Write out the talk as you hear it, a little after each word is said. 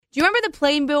Do you remember the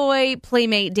Playboy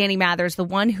playmate, Danny Mathers, the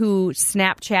one who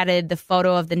Snapchatted the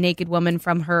photo of the naked woman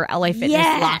from her LA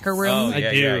Fitness locker room? Oh,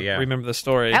 I do remember the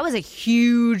story. That was a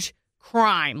huge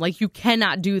crime. Like, you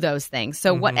cannot do those things.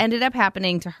 So what ended up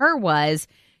happening to her was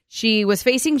she was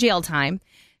facing jail time.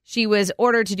 She was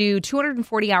ordered to do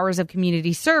 240 hours of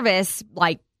community service,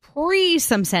 like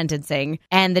some sentencing.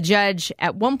 And the judge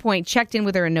at one point checked in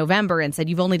with her in November and said,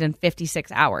 you've only done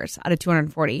 56 hours out of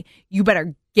 240. You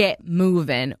better get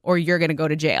moving or you're going to go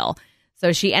to jail.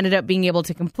 So she ended up being able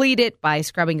to complete it by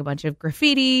scrubbing a bunch of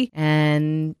graffiti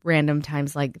and random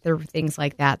things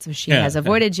like that. So she has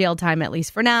avoided jail time, at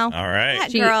least for now. All right.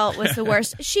 That girl was the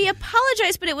worst. She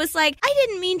apologized, but it was like, I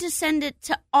didn't mean to send it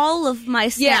to all of my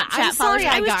Snapchat followers.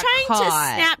 I was trying to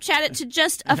Snapchat it to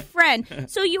just a friend.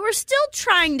 So you were still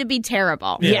trying to be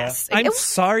terrible. Yeah. Yes. I'm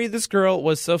sorry this girl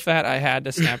was so fat I had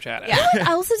to Snapchat it. You know what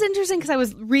else is interesting? Because I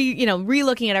was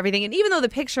re-looking at everything. And even though the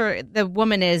picture, the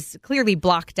woman is clearly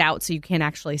blocked out, so you can't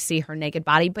actually see her naked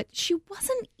body, but she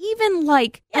wasn't even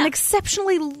like an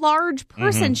exceptionally large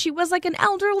person. She was like an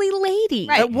elderly lady.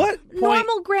 Right. At what point,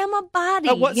 normal grandma body.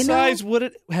 At what size would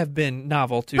it have been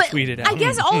novel to tweet it out? I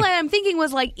guess all I'm thinking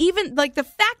was like, even like the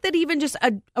fact that even just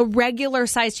a regular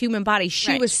sized human body,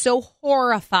 she was so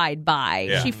horrified by.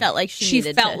 Yeah. She felt like she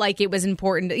felt like it was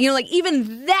important. Like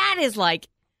even that is like,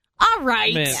 all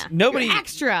right, man, nobody you're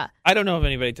extra. I don't know if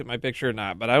anybody took my picture or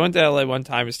not, but I went to LA one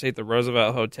time and stayed at the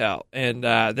Roosevelt Hotel, and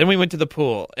then we went to the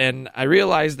pool, and I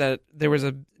realized that there was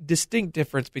a distinct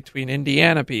difference between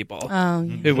Indiana people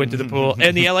who went to the pool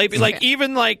and the LA people. Like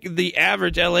even like the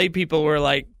average LA people were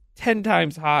like 10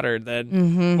 times hotter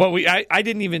than what I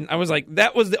didn't even, I was like,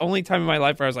 that was the only time in my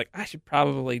life where I was like, I should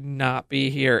probably not be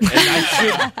here and I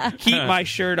should keep my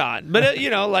shirt on. But,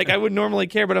 like I would normally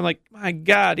care, but I'm like, my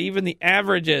God, even the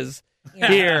averages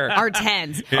here are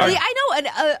 10s. Yeah. I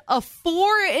know a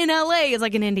 4 in LA is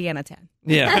like an Indiana 10.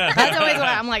 Yeah. That's always what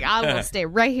I'm like, I will stay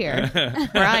right here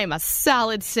where I am a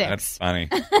solid 6. That's funny.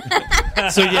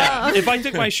 So, yeah, if I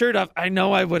took my shirt off, I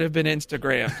know I would have been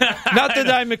Instagram. Not that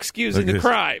I'm excusing the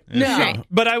crime. No.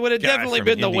 But I would have definitely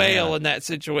been the whale in that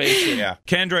situation. Yeah.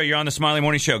 Kendra, you're on the Smiley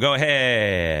Morning Show. Go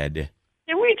ahead.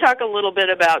 Can we talk a little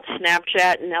bit about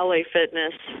Snapchat and LA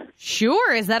Fitness?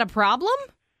 Sure. Is that a problem?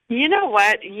 You know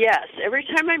what? Yes. Every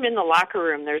time I'm in the locker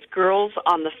room, there's girls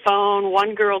on the phone.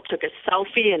 One girl took a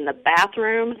selfie in the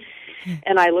bathroom,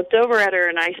 and I looked over at her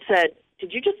and I said,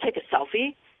 did you just take a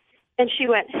selfie? And she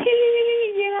went,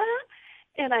 hey,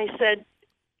 yeah. And I said,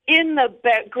 in the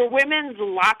women's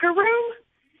locker room?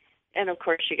 And, of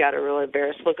course, she got a real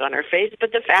embarrassed look on her face.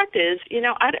 But the fact is,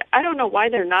 I don't know why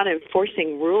they're not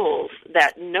enforcing rules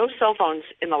that no cell phones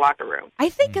in the locker room. I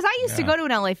think, because I used to go to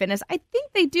an LA Fitness, I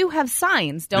think they do have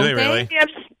signs, don't they? Really?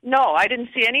 No, I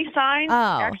didn't see any signs.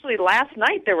 Oh. Actually, last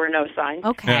night there were no signs.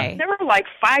 Okay. There were like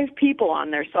 5 people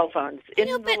on their cell phones in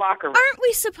the locker room. Aren't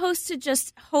we supposed to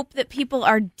just hope that people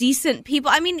are decent people?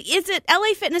 I mean, is it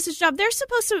LA Fitness's job? They're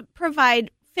supposed to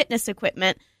provide fitness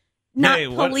equipment. Not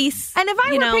police. And if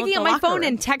I were picking up my phone room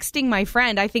and texting my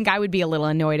friend, I think I would be a little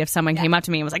annoyed if someone came up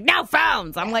to me and was like, no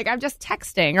phones. I'm like, I'm just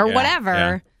texting or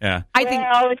whatever. Yeah. I think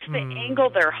it's the angle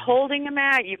they're holding them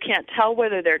at. You can't tell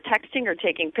whether they're texting or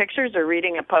taking pictures or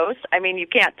reading a post. I mean, you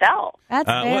can't tell. That's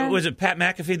fair. Was it Pat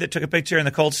McAfee that took a picture in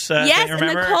the Colts yes, thing,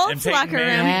 remember? in the Colts locker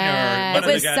room. It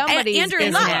was somebody's Andrew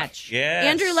Luck. match. Yes.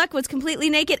 Andrew Luck was completely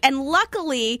naked, and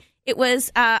luckily it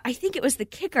was, I think it was the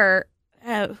kicker.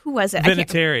 Who was it?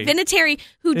 Vinatieri,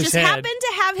 who just happened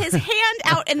to have his hand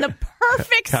out in the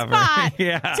perfect spot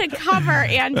to cover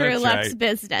Andrew Luck's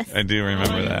business. I do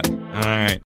remember that. All right.